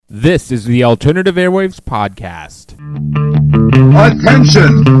This is the Alternative Airwaves Podcast.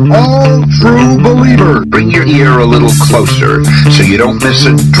 Attention, all true believers. Bring your ear a little closer so you don't miss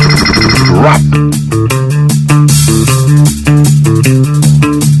a drop.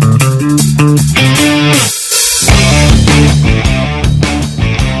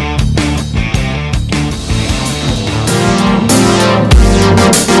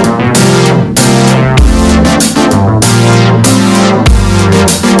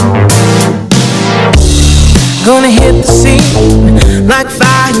 Gonna hit the scene like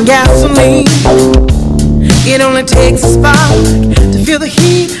fire and gasoline. It only takes a spark to feel the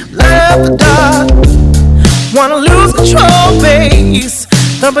heat, love the dark. Wanna lose control, bass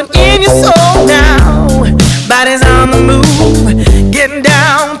thumping in your soul now. Body's on the move, getting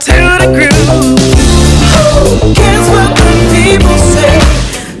down to the groove. Who cares what the people say?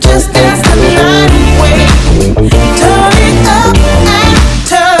 Just dance the night away. Turn it up and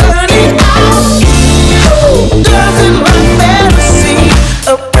turn it out. Doesn't like fantasy,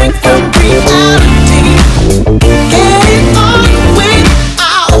 a break from reality. Get it on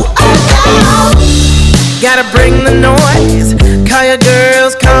without a doubt. Gotta bring the noise, call your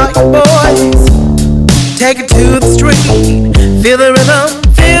girls, call your boys. Take it to the street, feel the rhythm,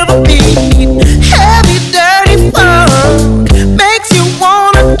 feel the beat. Heavy, dirty funk makes you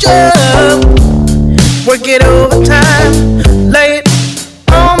wanna jump. Work it overtime, lay it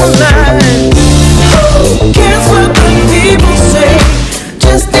on the line. Who cares what the people say?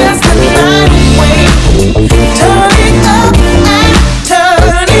 Just dance the night away. Turn it up and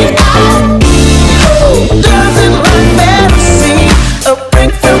turn it out. Who doesn't like fantasy? A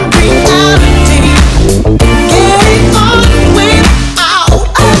break from reality. Get it on without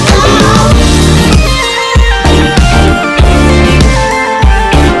a doubt.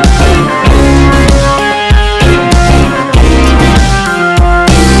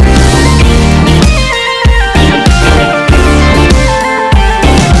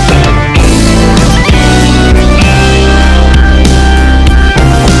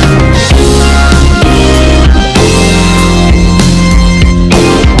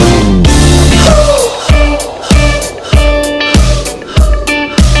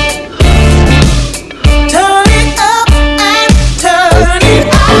 Turn it up and turn it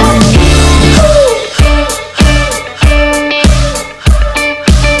out.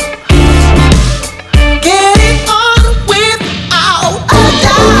 Get it on without a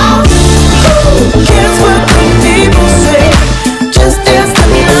doubt. Who cares what the people say? Just dance the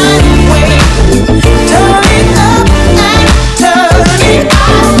night away. Turn it up and turn it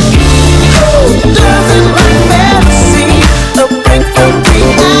out. Who doesn't like fantasy? A break from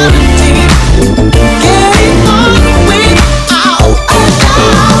reality. Get it on without a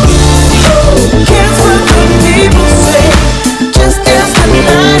doubt. Who cares what the people say? Just dance the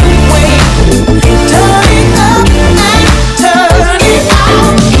night away. Turn it up and turn it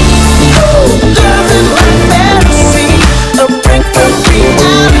out. Who doesn't like fantasy? A break from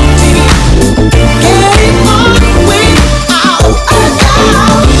reality. Get it on without a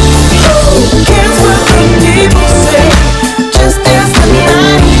doubt. Who cares what the people say? Just dance the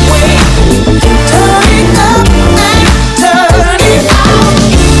night away. Turn it up and turn it out.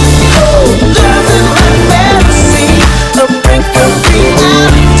 Who doesn't like fantasy? A break from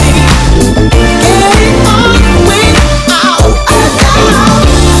reality. Get it on without a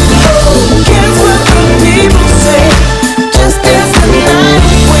doubt. Who cares what the people say? Just dance the night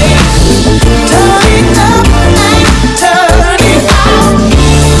away. Turn it up and turn it out.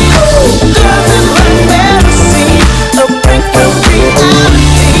 Who doesn't like fantasy? A break from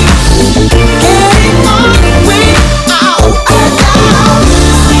reality. Get it on without a doubt.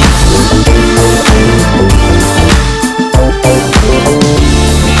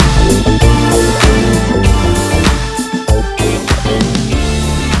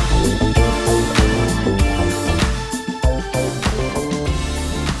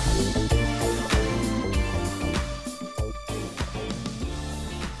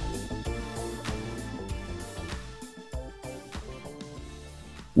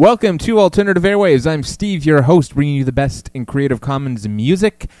 Welcome to Alternative Airwaves. I'm Steve, your host, bringing you the best in Creative Commons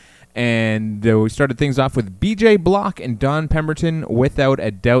music. And we started things off with BJ Block and Don Pemberton, Without a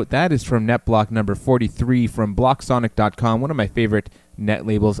Doubt. That is from NetBlock number 43 from Blocksonic.com, one of my favorite net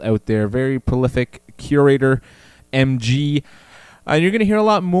labels out there. Very prolific curator, MG. And you're going to hear a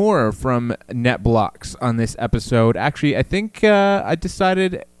lot more from NetBlocks on this episode. Actually, I think I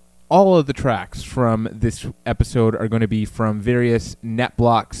decided all of the tracks from this episode are going to be from various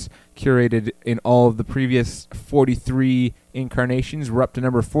NetBlocks curated in all of the previous 43 incarnations. We're up to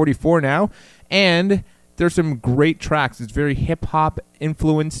number 44 now. And there's some great tracks. It's very hip-hop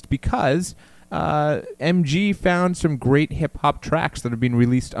influenced because MG found some great hip-hop tracks that have been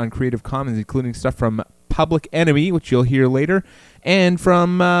released on Creative Commons, including stuff from Public Enemy, which you'll hear later, and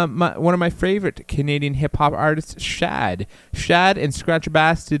from one of my favorite Canadian hip-hop artists, Shad. Shad and Scratch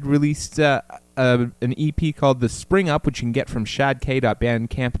Bastard released an EP called The Spring Up, which you can get from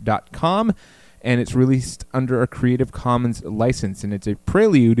shadk.bandcamp.com, and it's released under a Creative Commons license, and it's a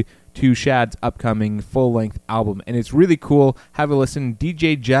prelude to Shad's upcoming full-length album, and it's really cool. Have a listen.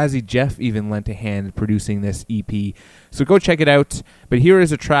 DJ Jazzy Jeff even lent a hand producing this EP, so go check it out. But here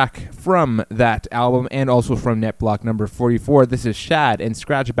is a track from that album and also from NetBlock number 44. This is Shad and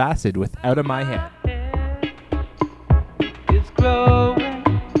Scratch Bastard with Out of My Head. It's glowing.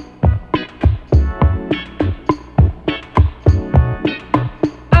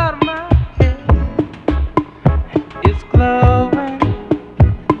 Out of my head. It's glowing.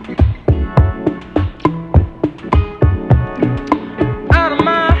 Out of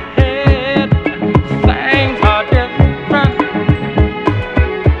my head. Things are different.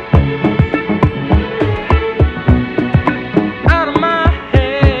 Out of my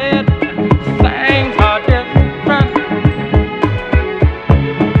head. Things are different.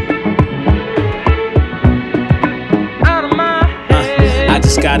 Out of my head. I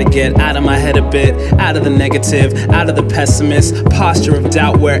just gotta get out of my head a bit, out of the negative, out of the pessimist posture of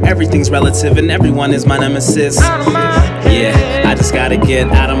doubt where everything's relative and everyone is my nemesis. Out of my head. Yeah, I just gotta get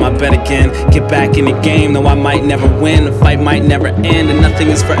out of my bed again, get back in the game, though I might never win, the fight might never end, and nothing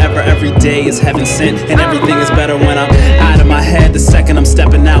is forever, every day is heaven sent, and everything is better when I'm out of my head, the second I'm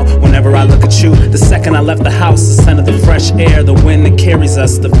stepping out, whenever I look at you, the second I left the house, the scent of the fresh air, the wind that carries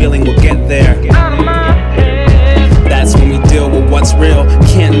us, the feeling we'll get there. Out of my head. That's when we deal with what's real.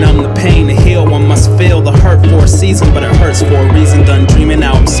 Can't numb the pain to heal. One must feel the hurt for a season, but it hurts for a reason. Done dreaming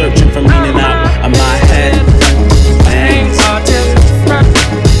now, I'm searching for meaning out of my head. Things are different.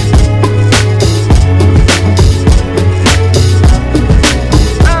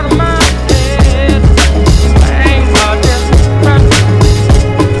 Out of my head. Things are different.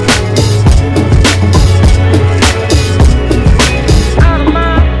 Out of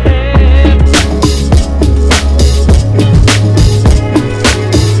my head.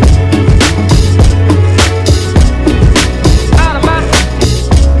 Out of my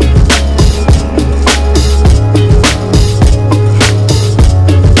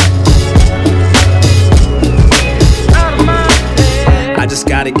Out of my head. I just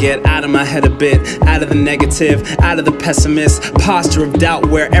gotta get out of my head a bit, out of the negative, out of the pessimist posture of doubt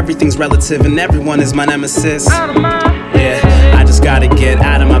where everything's relative and everyone is my nemesis. Out of my Yeah, I just gotta get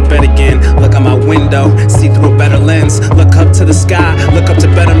out of my bed again. Look out my window, see through a better lens. Look up to the sky, look up to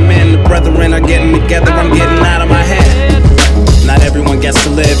better men. The brethren are getting together, I'm getting out of my head. Not everyone gets to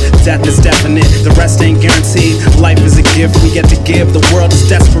live, death is definite, the rest ain't guaranteed. Life is a gift we get to give, the world is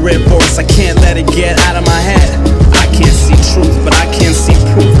desperate for us, I can't let it get out of my head. I can't see truth, but I can see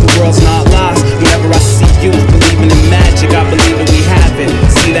proof the world's not lost. Whenever I see youth believing in magic, I believe that we have it.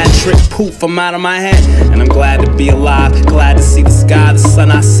 See that trick, poof, I'm out of my head. And I'm glad to be alive, glad to see the sky, the sun,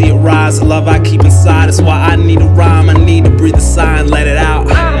 I see it rise. The love I keep inside, that's why I need a rhyme. I need to breathe a sigh and let it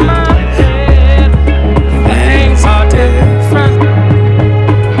out. Out of my head. Things are different.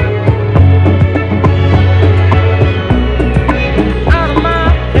 Out of my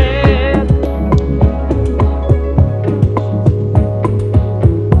head.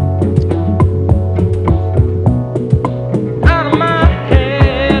 Out of my head. Out of my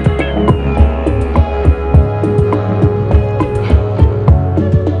head.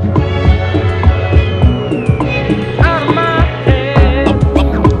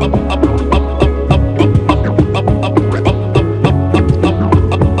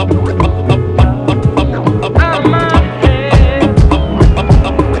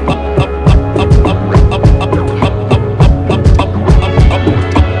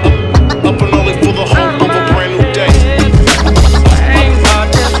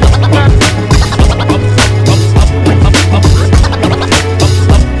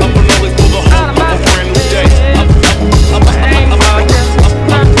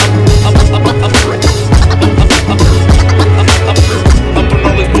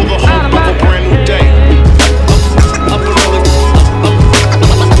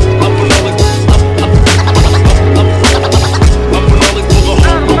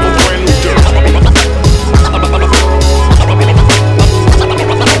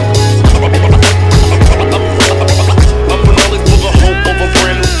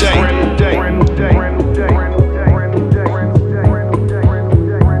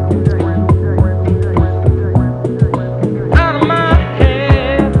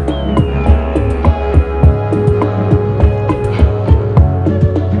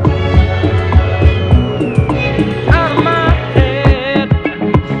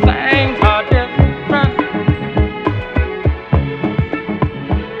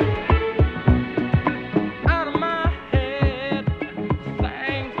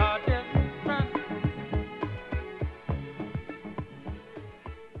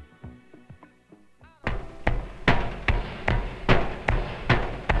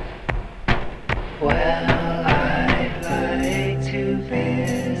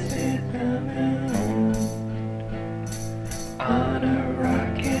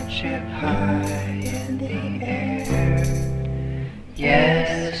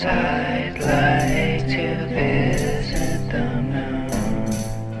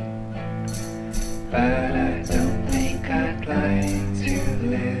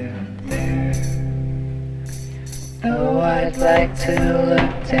 like to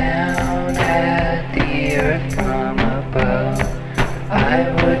look down at the earth from above.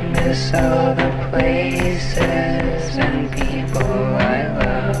 I would miss all the places and people I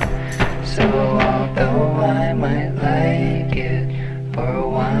love. So although I might like it for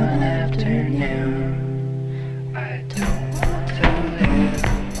one afternoon, I don't want to live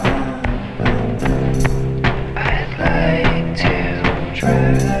on the moon. I'd like to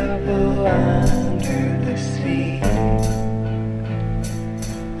travel under the sea.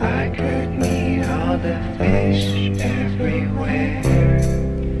 I could meet all the fish everywhere.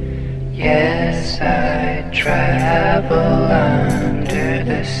 Yes, I'd travel under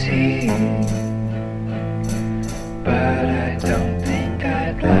the sea. But I don't think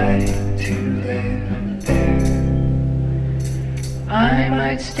I'd like to live there. I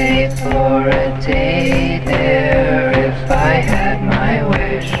might stay for a day there if I had my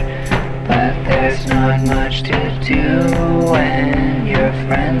wish. But there's not much to do when your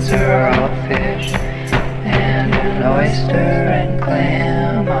friends are all fish. And an oyster and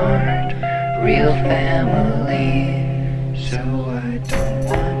clam aren't real family. So I don't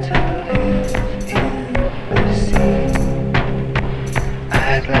want to live in the sea.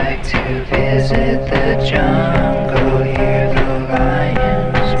 I'd like to visit the jungle, hear the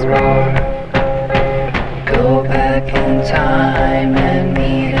lions roar, go back in time and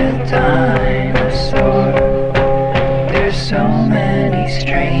meet a dinosaur. There's so many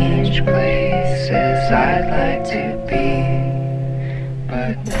strange places I'd like to be,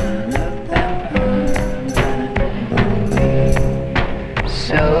 but none of them permanently.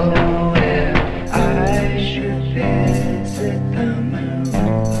 So if I should visit the moon,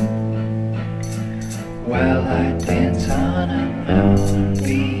 well, I'd dance on a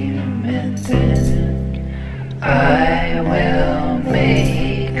moonbeam and then I will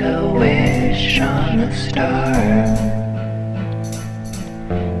make a wish on a star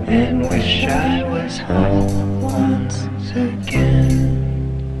and wish I was home once again.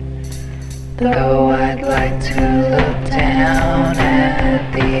 Though I'd like to look down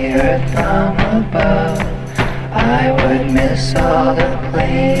at the earth from above, I would miss all the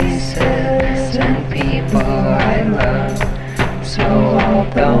places and people I love. So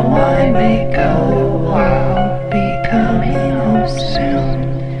although I may go, I'll be coming home soon.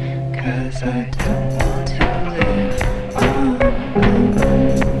 'Cause I don't want to live on the moon.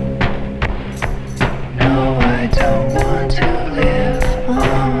 No, I don't want to live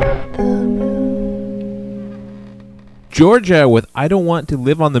on the moon. Georgia with I Don't Want to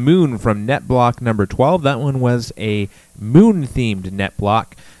Live on the Moon from net block number 12. That one was a moon-themed net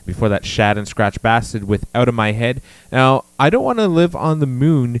block. Before that, Shad and Scratch Bastard with Out of My Head. Now, I Don't Want to Live on the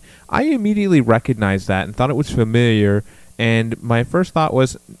Moon, I immediately recognized that and thought it was familiar, and my first thought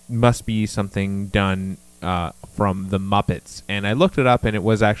was, must be something done from the Muppets. And I looked it up, and it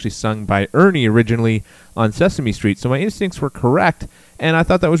was actually sung by Ernie originally on Sesame Street, so my instincts were correct, and I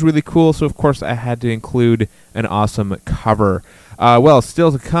thought that was really cool, so of course I had to include an awesome cover. Well,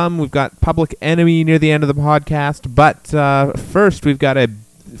 still to come, we've got Public Enemy near the end of the podcast, but first we've got a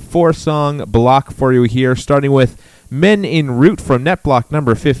 4-song block for you here, starting with Men in Route from net block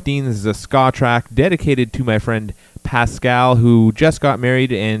number 15. This is a ska track dedicated to my friend Pascal, who just got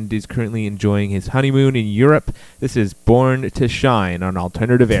married and is currently enjoying his honeymoon in Europe. This is Born to Shine on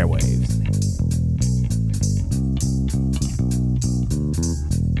Alternative Airwaves.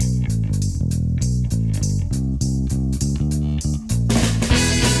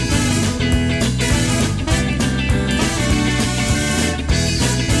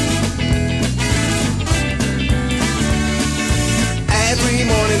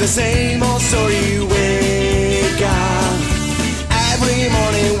 The same old story, you wake up every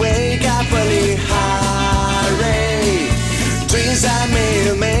morning, wake up early, hurry, drinks are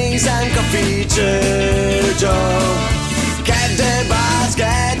made, maize and coffee, church, get the bus,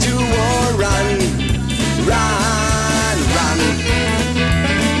 get to war, run, run, run,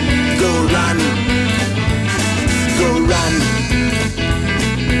 go run, go run,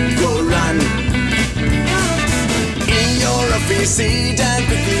 go run. In your office, sit and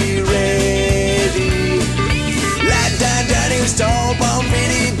quickly ready. Let the dirty stop and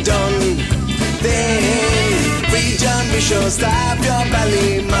get it done. Then reach ambition, stop your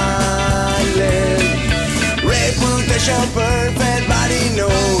belly, man. Reputation perfect, body no,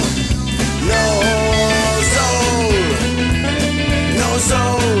 no soul, no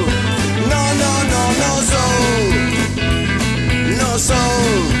soul, no, no, no, no soul, no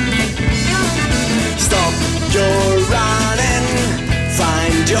soul. Stop your running,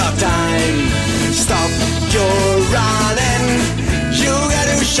 find your time. Stop your running, you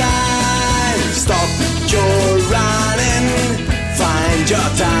gotta shine. Stop your running,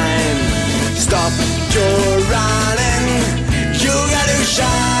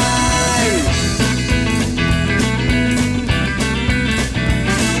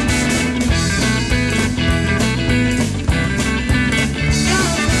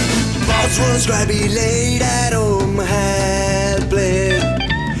 was grabby laid at home, helpless.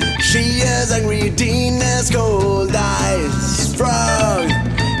 She is angry, Dean has cold eyes. Frog,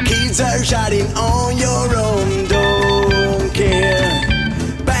 kids are shouting on your own, don't care.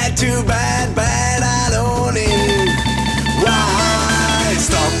 Bad to bad, bad alone in. Why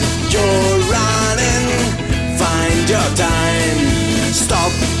stop your running? Find your time.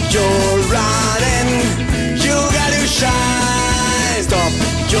 Stop your running. You gotta shine. Stop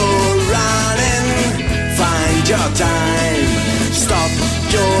your running. Find your time. Stop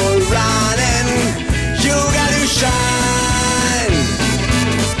your running. You gotta shine.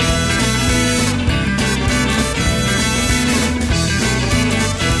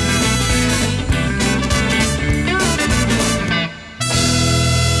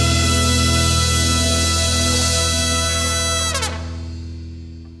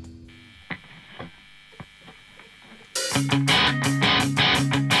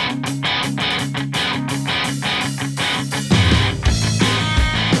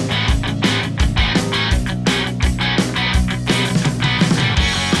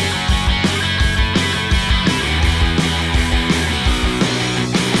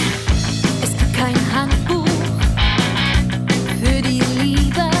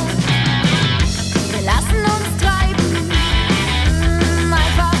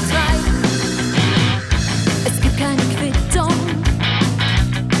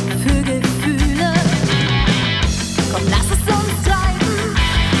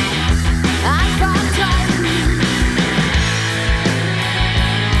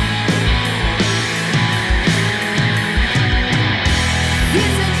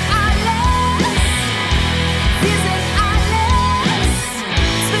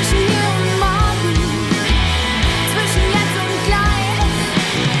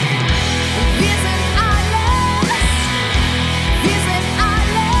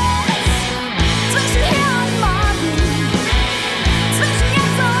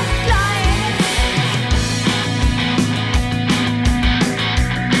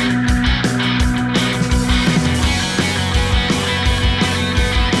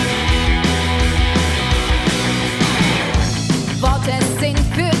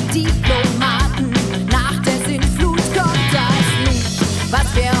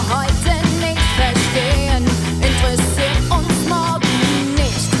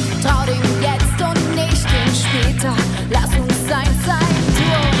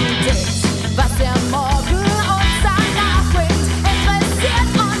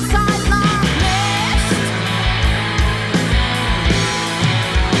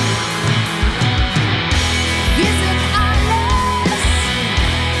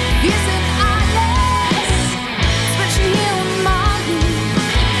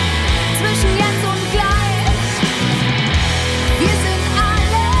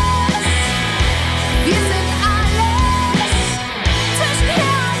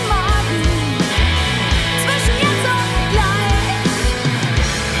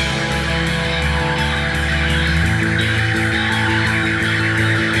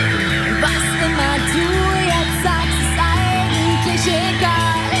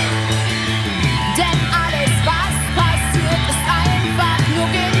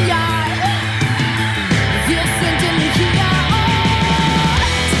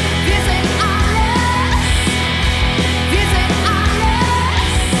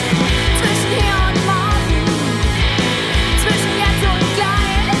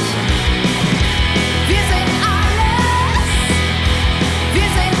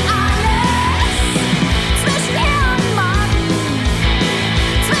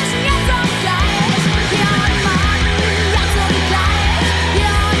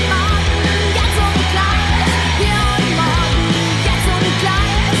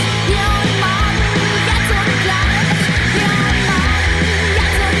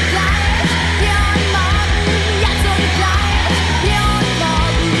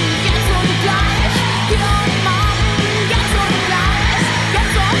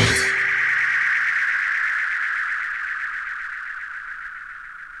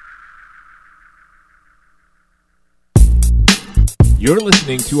 You're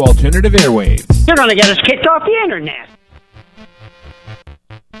listening to Alternative Airwaves. You're gonna get us kicked off the internet.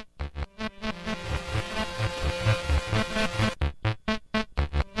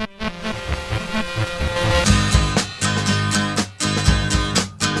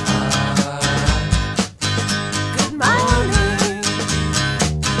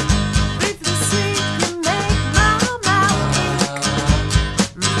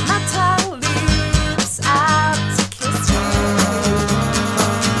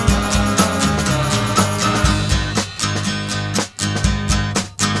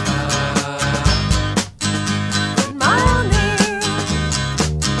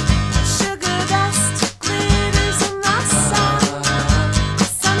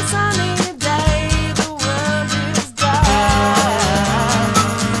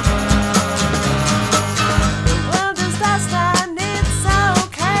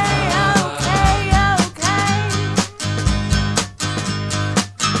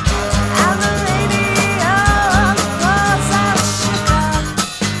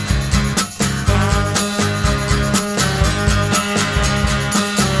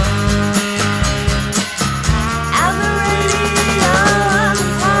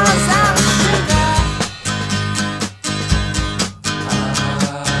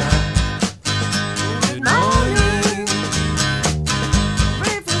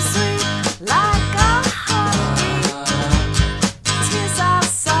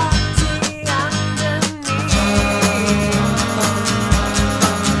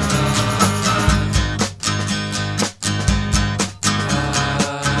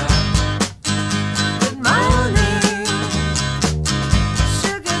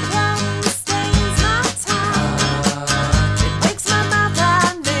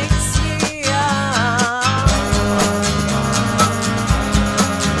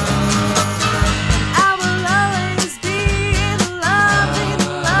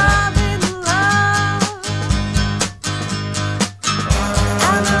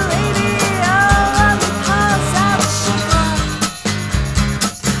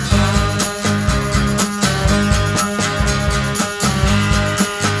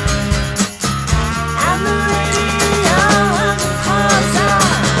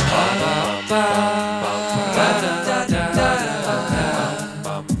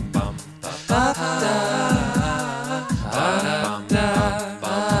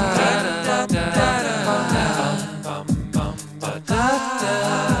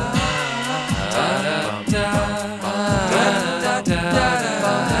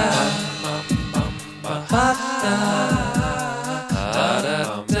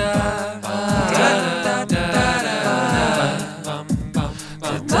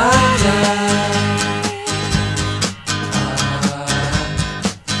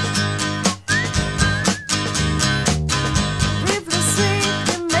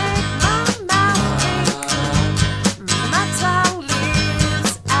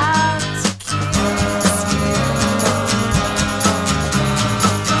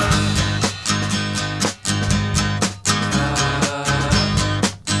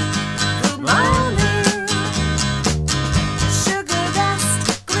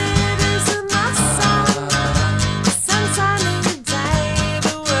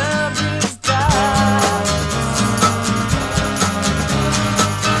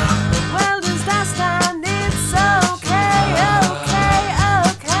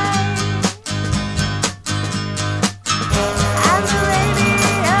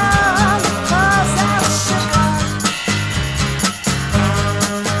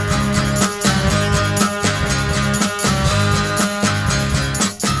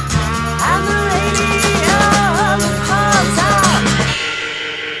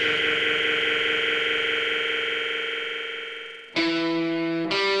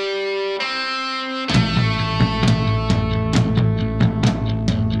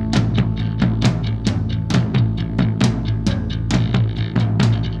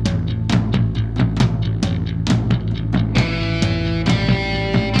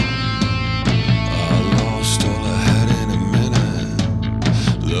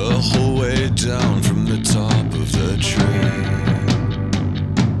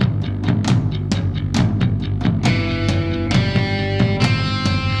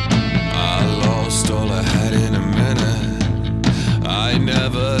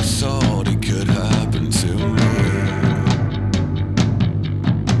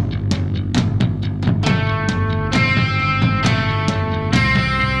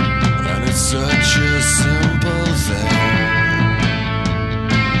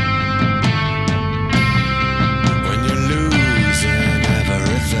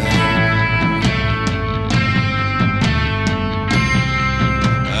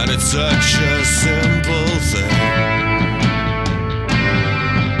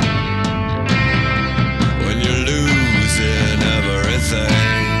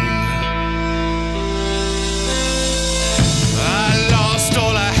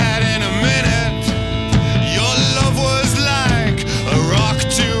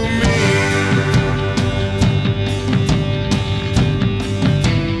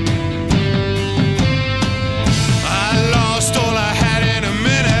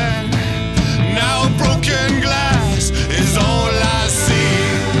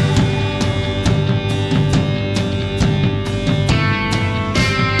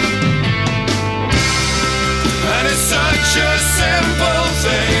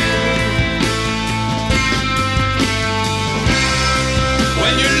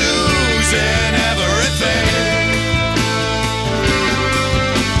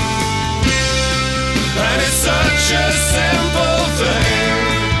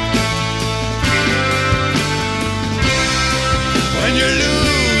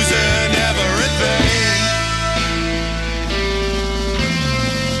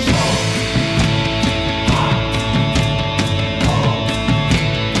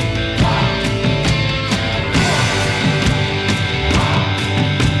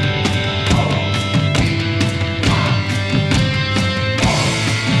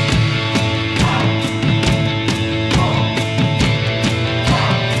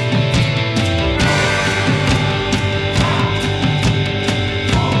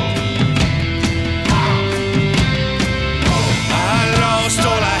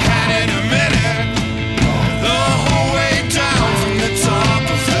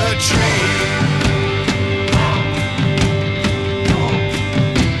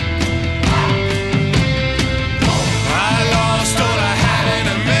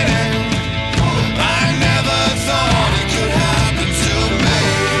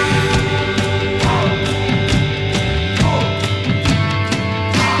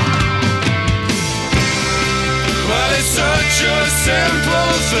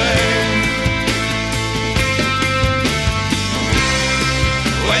 thing.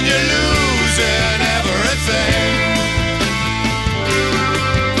 When you're losing everything.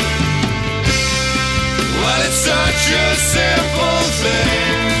 Well, it's such a simple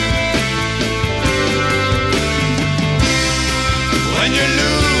thing. When you're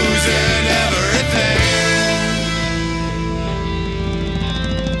losing everything.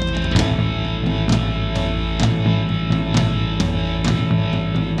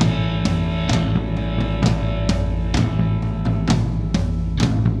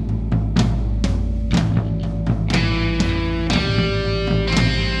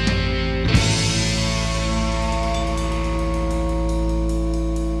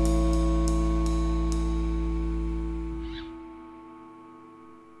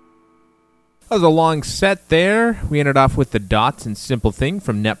 That was a long set there. We ended off with the Dots and Simple Thing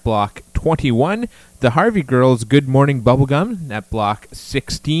from NetBlock 21. The Harvey Girls, Good Morning Bubblegum, NetBlock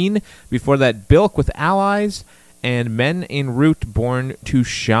 16. Before that, Bilk with Allies. And Men en Route, Born to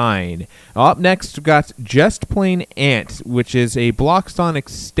Shine. Up next, we've got Just Plain Ant, which is a Block Sonic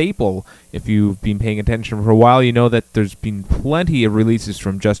staple. If you've been paying attention for a while, you know that there's been plenty of releases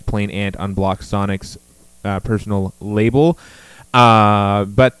from Just Plain Ant on Block Sonic's personal label.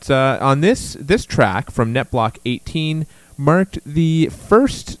 But on this track from NetBlock 18 marked the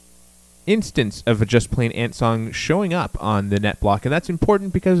first instance of a Just Plain Ant song showing up on the NetBlock, and that's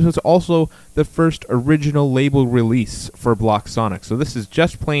important because it was also the first original label release for Block Sonic. So this is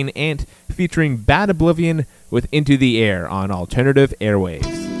Just Plain Ant featuring Bad Oblivion with Into the Air on Alternative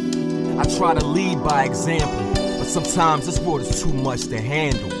Airwaves. I try to lead by example, but sometimes this world is too much to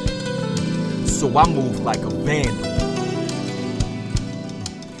handle. So I move like a vandal.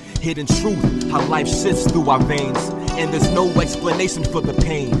 Hidden truth, how life shifts through our veins, and there's no explanation for the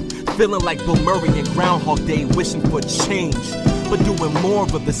pain. Feeling like Bill Murray in Groundhog Day, wishing for change, but doing more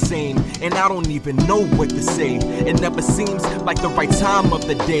of the same. And I don't even know what to say. It never seems like the right time of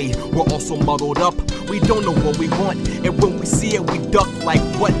the day. We're all so muddled up, we don't know what we want, and when we see it, we duck like,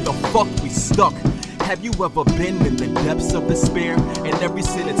 what the fuck, we stuck. Have you ever been in the depths of despair, and every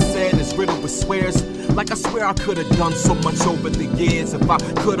sentence said is riddled with swears? Like I swear I could've done so much over the years if I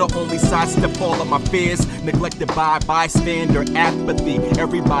could've only sidestepped all of my fears. Neglected by bystander apathy,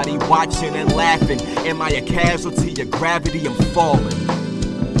 everybody watching and laughing. Am I a casualty of gravity? I'm falling.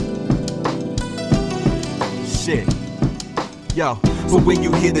 Shit. Yo, but when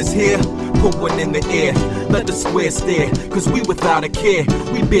you hear this here, put one in the air, let the square stare, cause we without a care,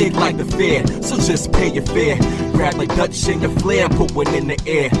 we big like the fair, so just pay your fare. Grab a Dutch in your flare, put one in the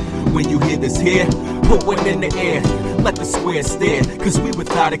air. When you hear this here, put one in the air, let the square stare, cause we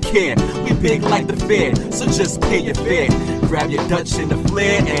without a care, we big like the fair, so just pay your fare. Grab your Dutch in the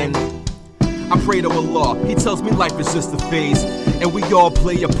flare and I pray to Allah, he tells me life is just a phase, and we all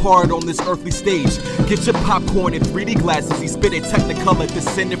play a part on this earthly stage. Get your popcorn in 3D glasses, he spit a technicolor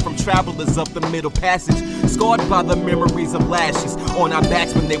descended from travelers up the middle passage. Scarred by the memories of lashes on our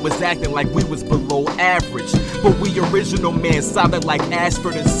backs when they was acting like we was below average. But we original man, solid like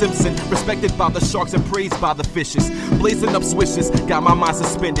Ashford and Simpson, respected by the sharks and praised by the fishes. Blazing up swishes, got my mind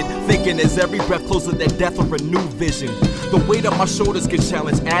suspended, thinking is every breath closer to death or a new vision. The weight on my shoulders can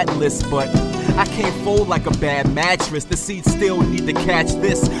challenge Atlas, but I can't fold like a bad mattress. The seeds still need to catch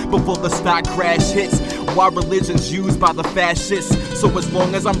this before the stock crash hits. Why religion's used by the fascists. So as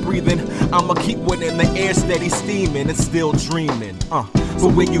long as I'm breathing, I'ma keep one in the air, steady steaming and still dreaming.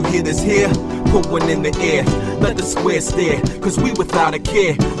 But when you hear this here, put one in the air, let the square stare, cause we without a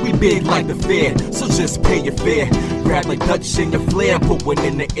care, we big like the fair, so just pay your fare. Grab a Dutch in your flare, put one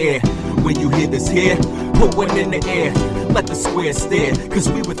in the air. When you hear this here, put one in the air, let the square stare, cause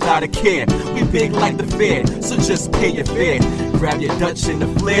we without a care, we big like the fair, so just pay your fare. Grab your Dutch in the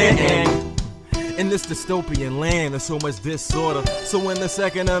flare and in this dystopian land, there's so much disorder. So in the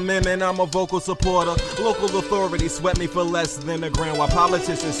Second Amendment, I'm a vocal supporter. Local authorities sweat me for less than a grand, while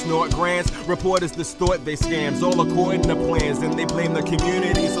politicians snort grants. Reporters distort their scams, all according to plans. And they blame the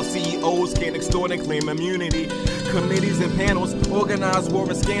community, so CEOs can't extort and claim immunity. Committees and panels organize war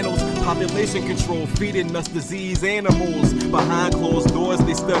and scandals. Population control, feeding us disease animals. Behind closed doors,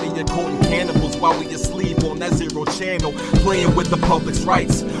 they study occulting cannibals while we asleep on that zero channel, playing with the public's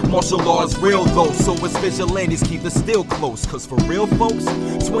rights. Martial law is real though, so as vigilantes keep the still close. Cause for real folks,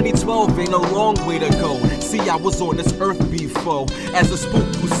 2012 ain't a long way to go. See, I was on this earth before, as a spook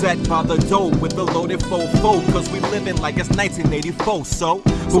who sat by the door with a loaded fofo. Cause we living like it's 1984, so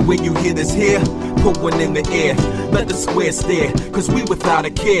but when you hear this here, put one in the air, let the square stare, cause we without a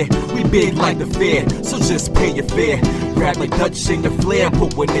care, we big like the fair, so just pay your fare. Grab a Dutch in your flare,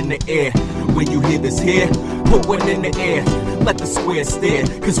 put one in the air. When you hear this here, put one in the air. Let the square stare,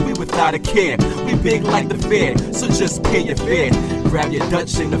 cause we without a care. We big like the fair, so just pay your fare. Grab your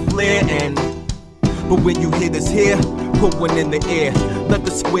Dutch and the flair and... But when you hear this here, put one in the air. Let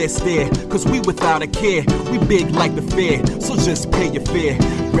the square stare, cause we without a care. We big like the fair, so just pay your fare.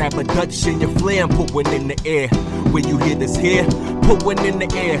 Grab a Dutch and your flair and put one in the air. When you hear this here, put one in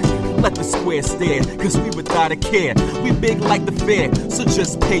the air. Let the square stare, cause we without a care. We big like the fair, so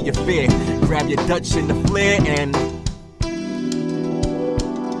just pay your fare. Grab your Dutch and the flair and...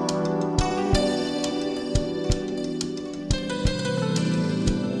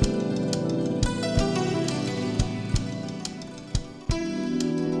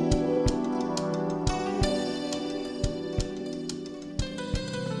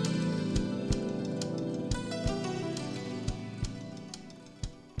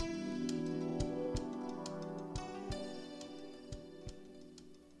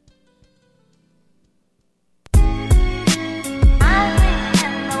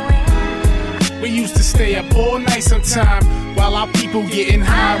 Stay up all night sometime while our people getting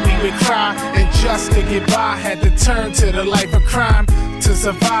high. We would cry, and just to get by, had to turn to the life of crime to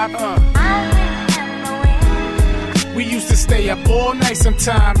survive. We used to stay up all night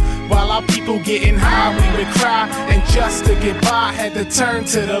sometime while our people getting high. We would cry, and just to get by, had to turn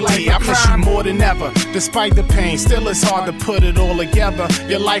to the life of crime. I miss you more than ever, despite the pain. Still, it's hard to put it all together.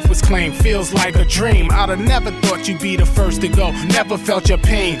 Your life was claimed, feels like a dream. I'd have never thought you'd be the first to go. Never felt your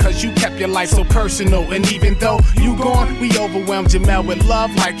pain, cause you kept your life so personal. And even though you gone, we overwhelmed Jamel with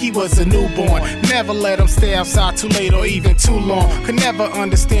love like he was a newborn. Never let him stay outside too late or even too long. Could never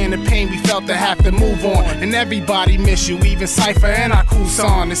understand the pain we felt to have to move on. And everybody miss you, even Cypher and our cool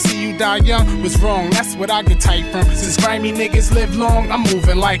song. To see you die young was wrong, that's what I get tight from. Since grimy niggas live long, I'm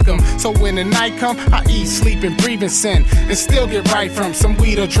moving like them. So when the night come, I eat, sleep, and breathe and sin, and still get right from some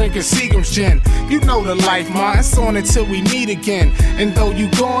weed or drinking Seagram's gin. You know the life, ma, it's on until we meet again. And though you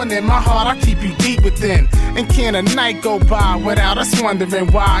gone, in my heart I keep you deep within. And can a night go by without us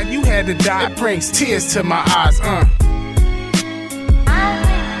wondering why you had to die? It brings tears to my eyes,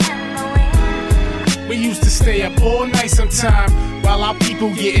 We used to stay up all night sometime while our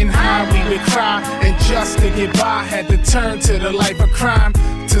people getting high. We would cry, and just to get by, had to turn to the life of crime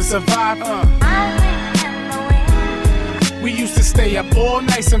to survive. We used to stay up all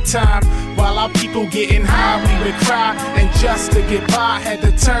night sometime while our people getting high. We would cry, and just to get by, had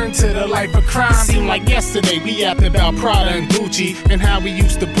to turn to the life of crime. It seemed like yesterday we yapped about Prada and Gucci, and how we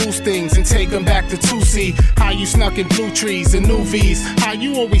used to boost things and take them back to 2C. How you snuck in blue trees and new V's. How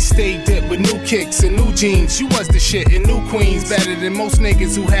you always stayed dipped with new kicks and new jeans. You was the shit in New Queens, better than most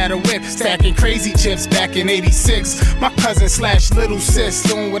niggas who had a whip, stacking crazy chips back in 86. My cousin slash little sis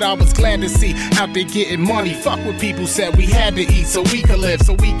doing what I was glad to see, out there getting money. Fuck what people said we had to eat so we could live,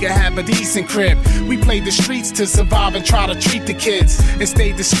 so we could have a decent crib. We played the streets to survive and try to treat the kids, and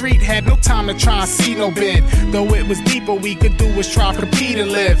stayed discreet, had no time to try and see no bid. Though it was deep, all we could do was try to compete and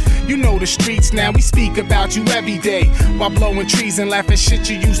live. You know the streets now, we speak about you every day, while blowing trees and laughing shit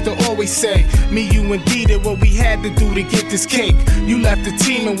you used to always say. Me, you, and D did what we had to do to get this cake. You left the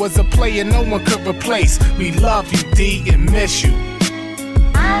team and was a player no one could replace. We love you, D, and miss you.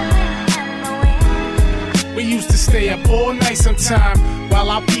 We used to stay up all night sometime while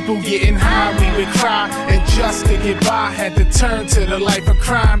our people getting high. We would cry, and just to get by, had to turn to the life of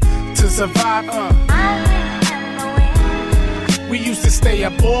crime to survive. We used to stay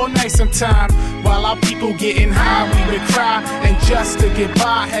up all night sometime while our people getting high. We would cry, and just to get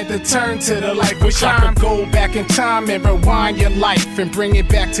by, had to turn to the life of crime. Wish I could go back in time and rewind your life and bring it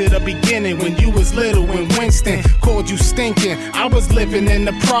back to the beginning when you was little and Winston called you stinking. I was living in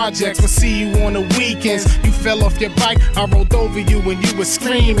the projects, would see you on the weekends. You fell off your bike, I rolled over you when you was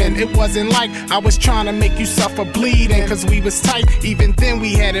screaming. It wasn't like I was trying to make you suffer bleeding, cause we was tight, even then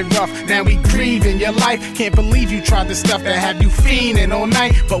we had it rough. Now we grieving your life, can't believe you tried the stuff that have you fiending all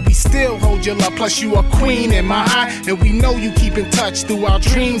night, but we still hold your love. Plus you a queen in my eye, and we know you keep in touch through our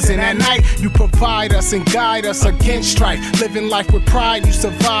dreams. And at night you provide us and guide us against strife. Living life with pride, you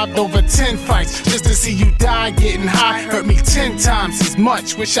survived over 10 fights. Just to see you die getting high hurt me 10 times as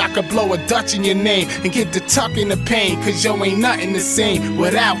much. Wish I could blow a Dutch in your name and get to tuck in the pain, cause yo ain't nothing the same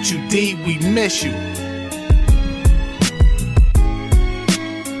without you, D. We miss you.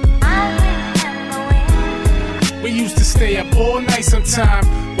 We used to stay up all night sometime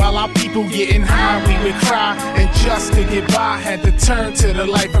while our people getting high. We would cry, and just to get by, had to turn to the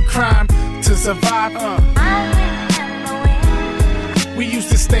life of crime to survive. We used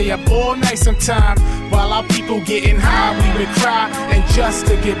to stay up all night sometime while our people getting high. We would cry, and just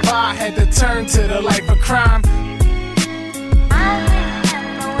to get by, had to turn to the life of crime.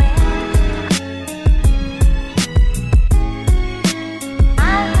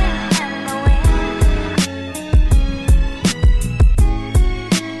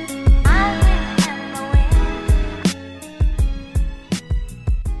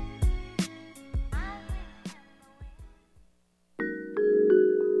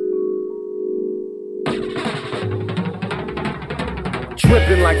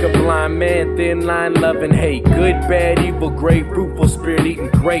 Whipping like a blind man, thin line, love and hate. Good, bad, evil, great, fruitful, spirit eating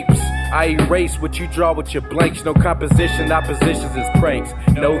grapes. I erase what you draw with your blanks. No composition, oppositions is pranks.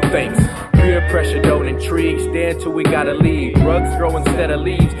 No thanks. Peer pressure don't intrigue. Stand till we gotta leave. Drugs grow instead of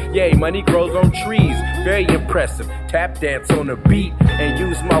leaves. Yay, money grows on trees. Very impressive. Tap dance on the beat and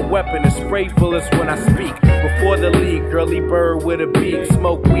use my weapon to spray bullets when I speak. Before the league, girly bird with a beak.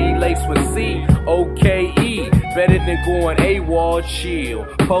 Smoke weed laced with C-O-K-E. Better than going AWOL, chill.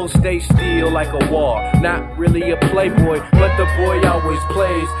 Post stay still like a wall. Not really a playboy, but the boy always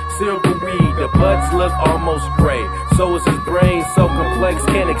plays. Silver weed, the buds look almost gray. So is his brain, so complex,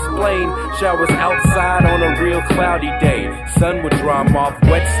 can't explain. Showers outside on a real cloudy day. Sun would dry him off,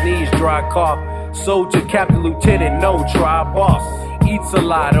 wet sneeze, dry cough. Soldier, captain, lieutenant, no try boss. Eats a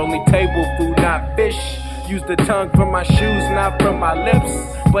lot, only table food, not fish. Use the tongue from my shoes, not from my lips.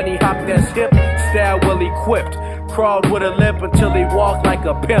 Bunny hop that's hip, style well equipped. Crawled with a limp until he walked like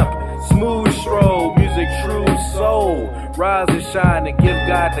a pimp. Smooth stroll, music true soul. Rise and shine and give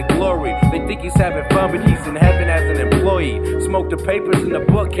God the glory. They think he's having fun, but he's in heaven as an employee. Smoke the papers in the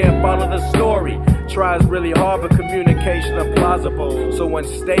book, can't follow the story. Tries really hard, but communication implausible. So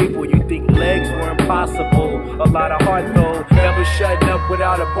unstable, you think legs were impossible. A lot of heart though, never shutting up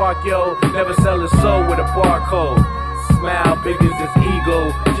without a bark, yo. Never sell his soul with a barcode. Smile big as his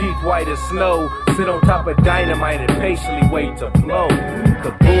ego, teeth white as snow. Sit on top of dynamite and patiently wait to blow.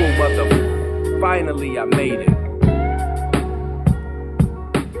 Kaboom, mother. Finally I made it.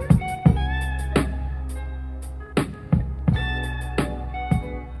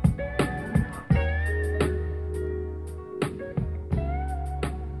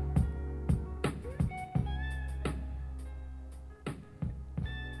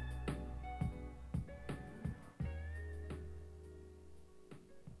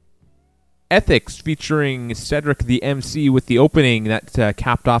 Ethics featuring Cedric the MC with the opening that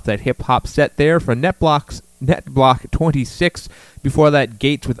capped off that hip-hop set there from NetBlock 26. Before that,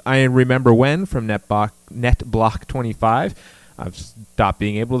 Gates with I Remember When from NetBlock 25. I've stopped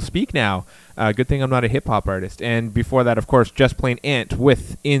being able to speak now. Good thing I'm not a hip-hop artist. And before that, of course, Just Plain Ant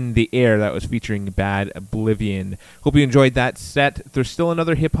with In the Air. That was featuring Bad Oblivion. Hope you enjoyed that set. There's still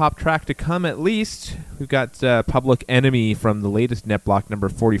another hip-hop track to come, at least. We've got Public Enemy from the latest NetBlock number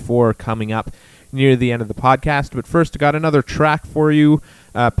 44 coming up near the end of the podcast. But first, I got another track for you.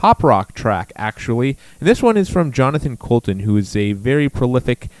 Pop rock track, actually. And this one is from Jonathan Coulton, who is a very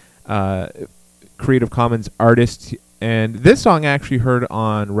prolific Creative Commons artist. And this song I actually heard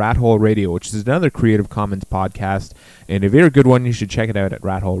on Rat Hole Radio, which is another Creative Commons podcast, and a very good one. You should check it out at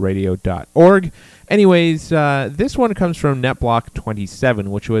ratholeradio.org. Anyways, this one comes from NetBlock 27,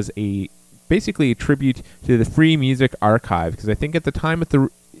 which was basically a tribute to the Free Music Archive, because I think at the time that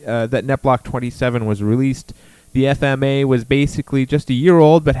NetBlock 27 was released, the FMA was basically just a year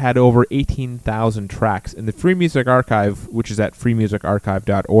old, but had over 18,000 tracks. And the Free Music Archive, which is at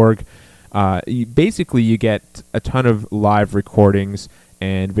freemusicarchive.org, you get a ton of live recordings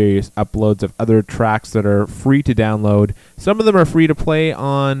and various uploads of other tracks that are free to download. Some of them are free to play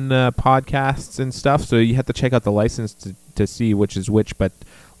on podcasts and stuff, so you have to check out the license to see which is which, but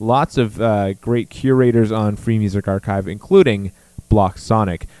lots of great curators on Free Music Archive, including Block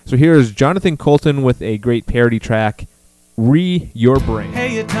Sonic. So here's Jonathan Coulton with a great parody track, Your Brain.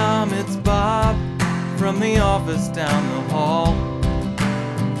 Hey Tom, it's Bob from the office down the hall.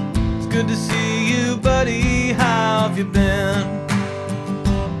 Good to see you, buddy. How have you been?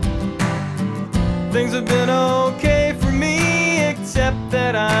 Things have been okay for me, except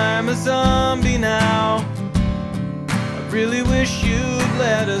that I'm a zombie now. I really wish you'd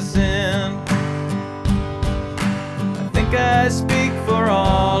let us in. I think I speak for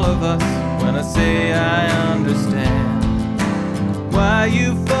all of us when I say I understand why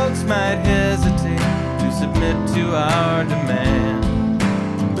you folks might hesitate to submit to our demand.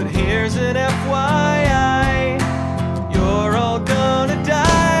 Here's an FYI, you're all gonna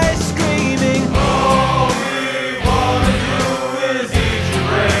die screaming. All we wanna do is eat your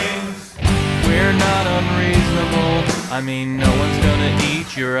brains. We're not unreasonable, I mean no one's gonna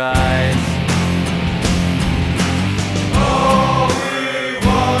eat your eyes. All we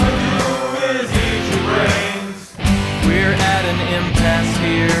wanna do is eat your brains. We're at an impasse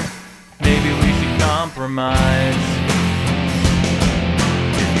here, maybe we should compromise.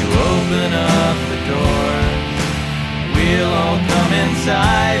 Open up the doors, we'll all come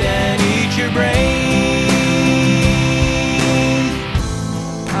inside and eat your brains.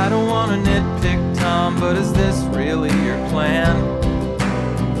 I don't want to nitpick, Tom, but is this really your plan?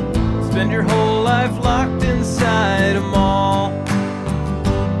 Spend your whole life locked inside a mall.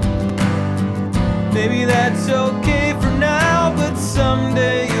 Maybe that's okay for now, but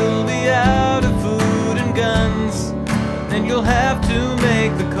someday you'll be out of food and guns, and you'll have to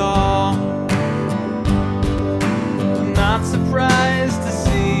make the call. I'm not surprised to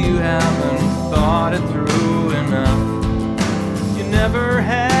see you haven't thought it through enough. You never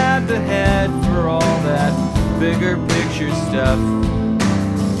had the head for all that bigger picture stuff.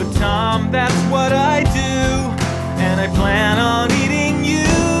 But Tom, that's what I do, and I plan on eating you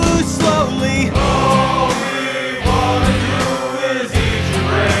slowly. All we wanna do is eat your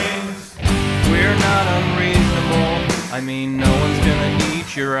brains. We're not unreasonable, I mean no one's gonna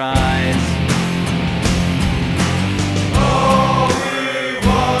eat your eyes. All we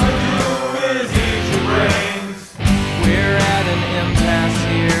wanna do is eat your brains. We're at an impasse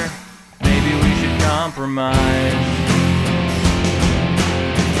here, maybe we should compromise.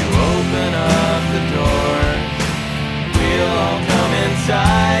 You open up the door, we'll all come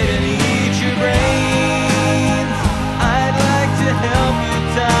inside and eat your brains. I'd like to help you,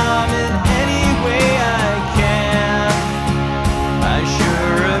 Tom, in any way I can. I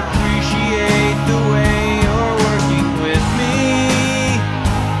sure appreciate the way you're working with me.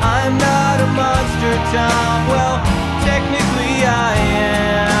 I'm not a monster, Tom. Well, technically I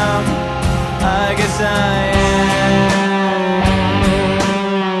am. I guess I am.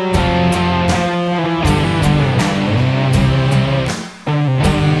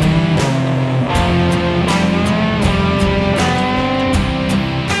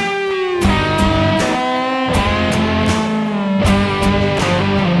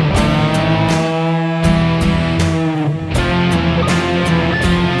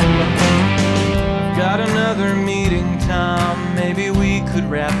 Got another meeting, Tom. Maybe we could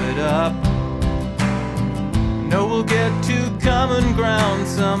wrap it up. Know we'll get to common ground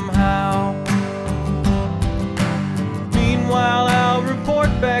somehow. Meanwhile, I'll report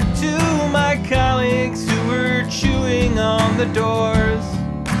back to my colleagues who were chewing on the doors.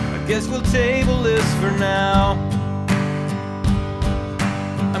 I guess we'll table this for now.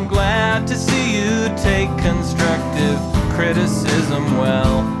 I'm glad to see you take constructive criticism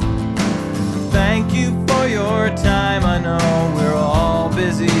well. Thank you for your time, I know we're all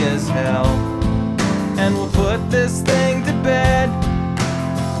busy as hell. And we'll put this thing to bed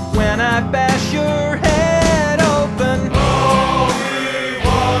when I bash your head open. All we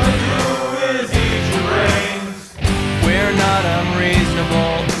wanna do is eat your brains. We're not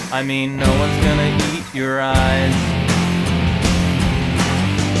unreasonable, I mean no one's gonna eat your eyes.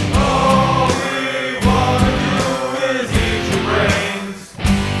 All we wanna do is eat your brains.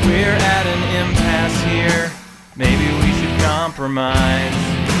 We're at an impasse here, maybe we should compromise.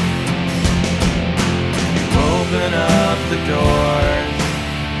 You open up the doors,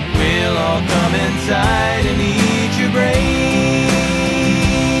 we'll all come inside and eat your brains.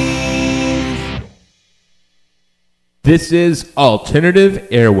 This is Alternative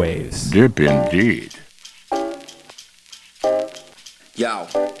Airwaves. Dip indeed. Yo,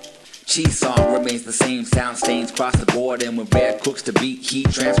 cheese song remains the same, sound stains cross the board, and when Red cooks the beat, heat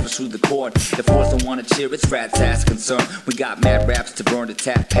transfers through the cord. The force don't wanna cheer, it's rat's ass concern. We got mad raps to burn, to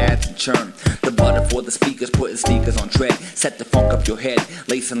tap pads and churn. The butter for the speakers, putting sneakers on tread. Set the funk up your head,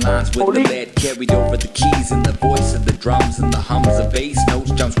 lacing lines with the lead. Carried over the keys and the voice of the drums and the hums of bass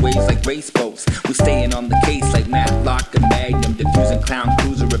notes. Jumps waves like race boats. We staying on the case like Matlock and Magnum. Diffusing clown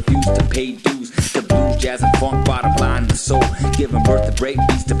cruiser, refuse to pay dues. The blues, jazz and funk, bottom line the soul. Giving birth to break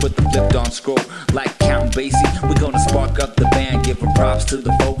beats to put the flipped on scroll. Like Count Basie, we gonna spark up the band. Giving props to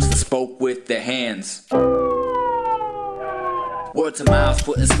the folks that spoke with their hands. Word to mouth,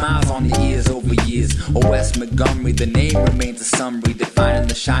 putting smiles on your ears over years. O.S. Montgomery, the name remains a summary, defining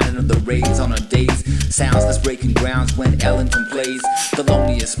the shining of the rays on our days. Sounds that's breaking grounds when Ellington plays. The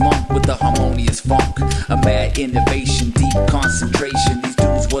loneliest monk with the harmonious funk. A mad innovation, deep concentration. These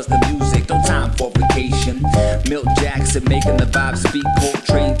dudes was the music, no time for vacation. Milt Jackson making the vibe speak.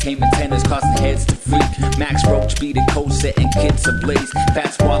 Coltrane taming tenors, causing heads to freak. Max Roach beating coach, setting kids ablaze.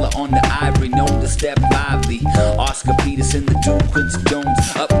 Fats Waller on the ivory, known to step lively. Oscar Peterson, the dude Quincy Jones.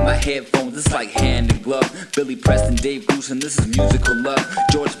 Up in my headphones, it's like hand in glove. Billy Preston, Dave Bruce, and this is musical love.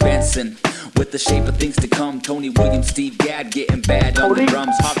 George Benson, with the shape of things to come. Tony Williams, Steve Gadd getting bad on the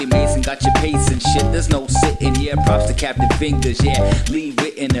drums. Harvey Mason got your pace and shit. There's no sitting, yeah. Props to Captain Fingers, yeah. Lee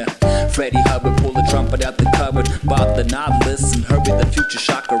Whitner, Freddie Hubbard, pull the trumpet out the cupboard. Bob the novelist and Herbie the future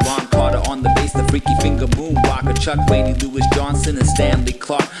shocker. Ron Carter on the bass, the freaky finger moonwalker. Chuck Rainey, Lewis Johnson, and Stanley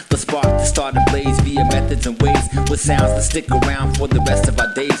Clark. The spark to start a blaze via methods and ways. With sounds that stick around for the rest of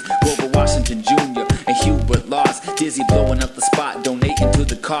our days. Grover Washington Jr. and Hubert Laws. Dizzy blowing up the spot, donating to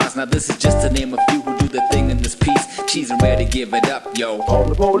the cause. Now this is just to name a few who do the thing in this piece. Cheese and ready to give it up, yo. Call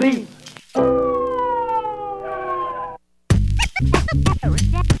the police.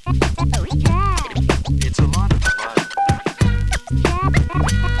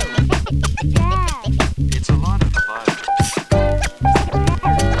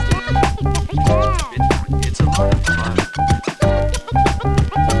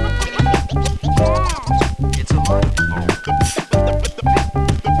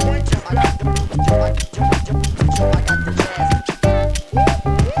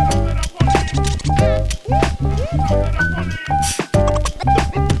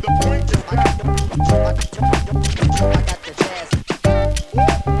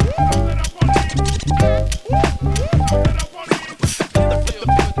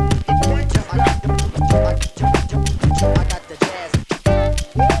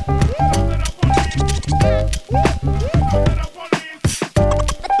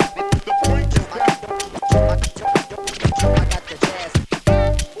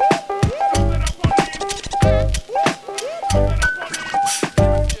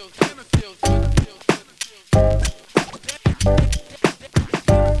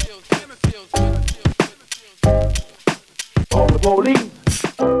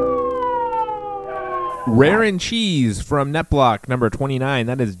 Rare and Cheese from NetBlock, number 29.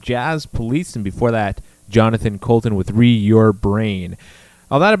 That is Jazz Police, and before that, Jonathan Colton with Re Your Brain.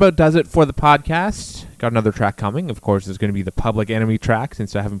 Well, that about does it for the podcast. Got another track coming. Of course, it's going to be the Public Enemy track,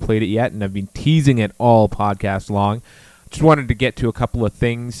 since I haven't played it yet, and I've been teasing it all podcast long. Just wanted to get to a couple of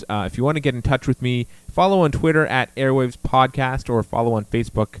things. If you want to get in touch with me, follow on Twitter at Airwaves Podcast, or follow on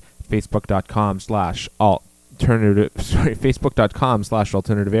Facebook,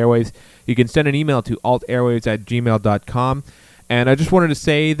 Facebook.com/alternative airwaves. You can send an email to altairwaves@gmail.com. And I just wanted to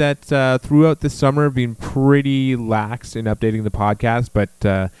say that throughout this summer, I've been pretty lax in updating the podcast. But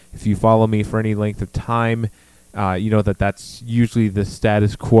if you follow me for any length of time, you know that that's usually the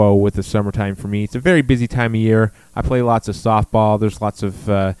status quo with the summertime for me. It's a very busy time of year. I play lots of softball. There's lots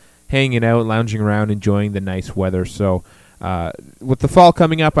of hanging out, lounging around, enjoying the nice weather. So with the fall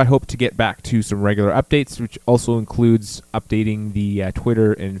coming up, I hope to get back to some regular updates, which also includes updating the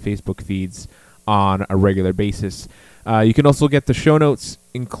Twitter and Facebook feeds on a regular basis. You can also get the show notes,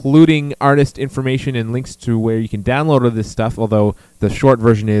 including artist information and links to where you can download all this stuff, although the short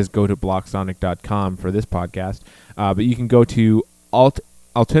version is go to blocksonic.com for this podcast. But you can go to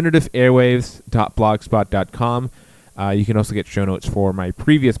alternativeairwaves.blogspot.com. You can also get show notes for my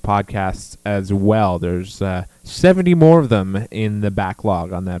previous podcasts as well. There's 70 more of them in the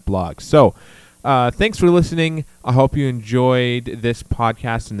backlog on that blog. So thanks for listening. I hope you enjoyed this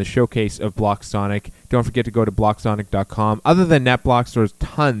podcast and the showcase of Blocksonic. Don't forget to go to blocksonic.com. Other than NetBlocks, there's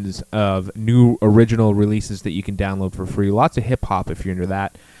tons of new original releases that you can download for free. Lots of hip-hop if you're into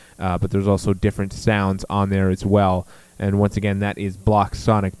that. But there's also different sounds on there as well. And once again, that is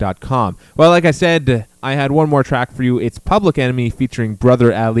blocksonic.com. Well, like I said, I had one more track for you. It's Public Enemy featuring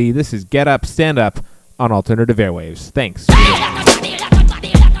Brother Ali. This is Get Up, Stand Up on Alternative Airwaves. Thanks.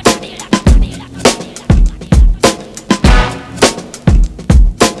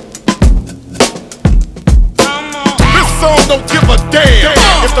 Song don't give a damn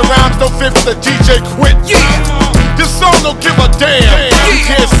if the rhymes don't fit, the DJ quit. This song don't give a damn. You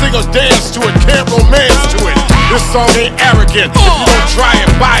can't sing or dance to it, can't romance to it. This song ain't arrogant if you don't try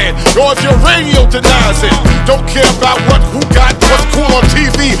and buy it, or if your radio denies it. Don't care about who got what's cool on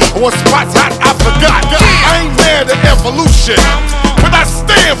TV or what spots hot, I forgot. I ain't mad at evolution, but I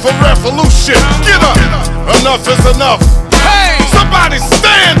stand for revolution. Get up, enough is enough. Hey, somebody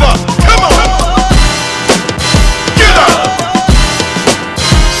stand up, come on. Get up!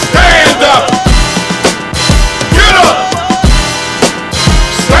 Stand up! Get up!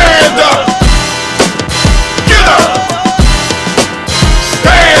 Stand up! Get up!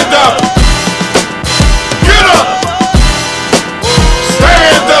 Stand up! Get up!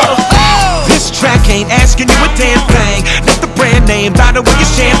 Stand up! This track ain't asking you a damn thing. Not the brand name, bottle with your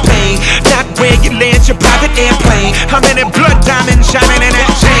champagne. Not where you land your private airplane. How many blood diamonds shining in that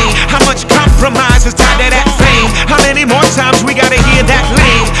chain? How much compromise is tied to that fame? How many more times we gotta hear that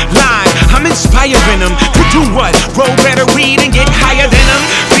lame line? I'm inspiring them to do what? Roll better weed and get higher than them.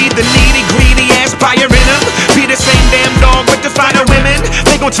 Feed the needy, greedy ass buyer in them. Be the same damn dog with the finer women.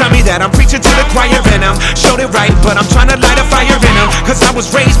 They gon' tell me that I'm preaching to the choir in them. Showed it right, but I'm trying to light a fire in them. Cause I was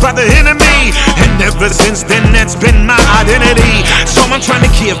raised by the enemy, and ever since then that's been my identity. So I'm trying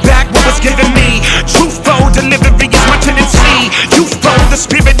to give back what was given me. Truthful delivery is my tendency. Youthful, the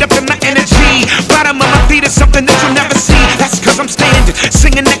spirit up in my energy. Bottom of my feet is something that you'll never see. That's cause I'm standing,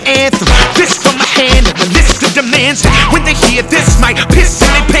 singing the anthem. This from my hand, and the list of demands. And when they hear this, might piss in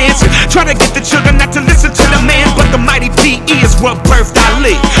their pants. And try to get the children not to listen to the man. But the mighty P.E. is what birthed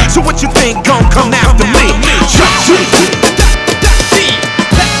Ali. So what you think gon' come after me? Just you.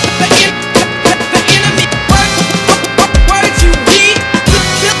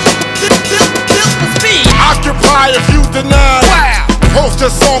 Occupy if you deny. Post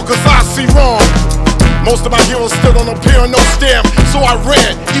this song cause I see wrong. Most of my heroes still don't appear on no stamp, so I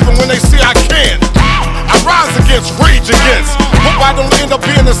ran, even when they say I can't. I rise against, rage against. Hope I don't end up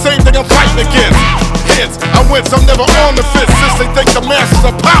being the same thing I'm fighting against. Hence, I wins, I'm never on the fence, since they think the masses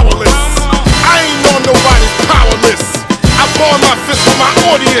are powerless. I ain't on nobody's powerless. I ball my fist with my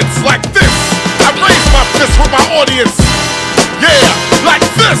audience like this. I raise my fist with my audience. Yeah, like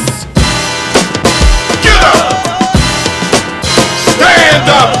this. Get up. Stand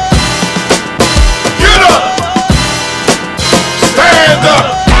up. Get up. Stand up.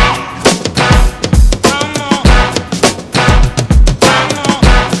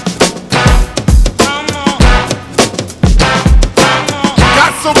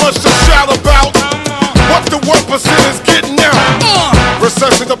 Got so much to shout about. What the 1% is getting now.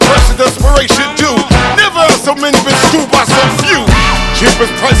 Recession, depression, desperation due. Never have so many been screwed by so few.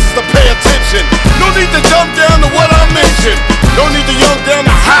 Cheapest prices to pay attention. No need to dumb down to what I mentioned. No need to young down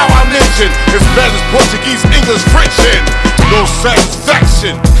to how I mentioned. action. As bad as Portuguese, English, French, and no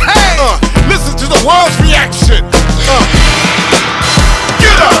satisfaction. Hey! Listen to the world's reaction.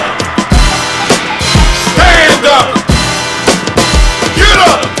 Get up! Stand up! Get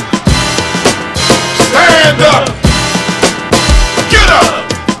up! Stand up! Get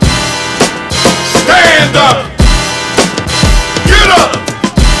up! Stand up! Get up!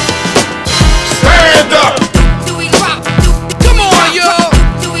 Stand up! Come on, yo!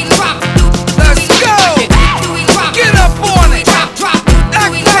 Let's go! Get up on it! Act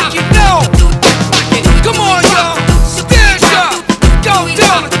like you know! Come on, yo! Stand up! Go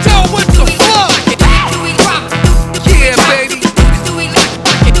down and tell with the flow! Yeah, baby!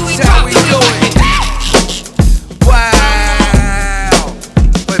 That's how we do it! Wow!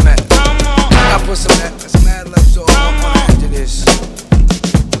 Wait a minute. I gotta put some ad-libs on after this.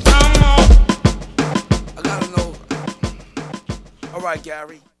 I gotta know. All right,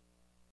 Gary.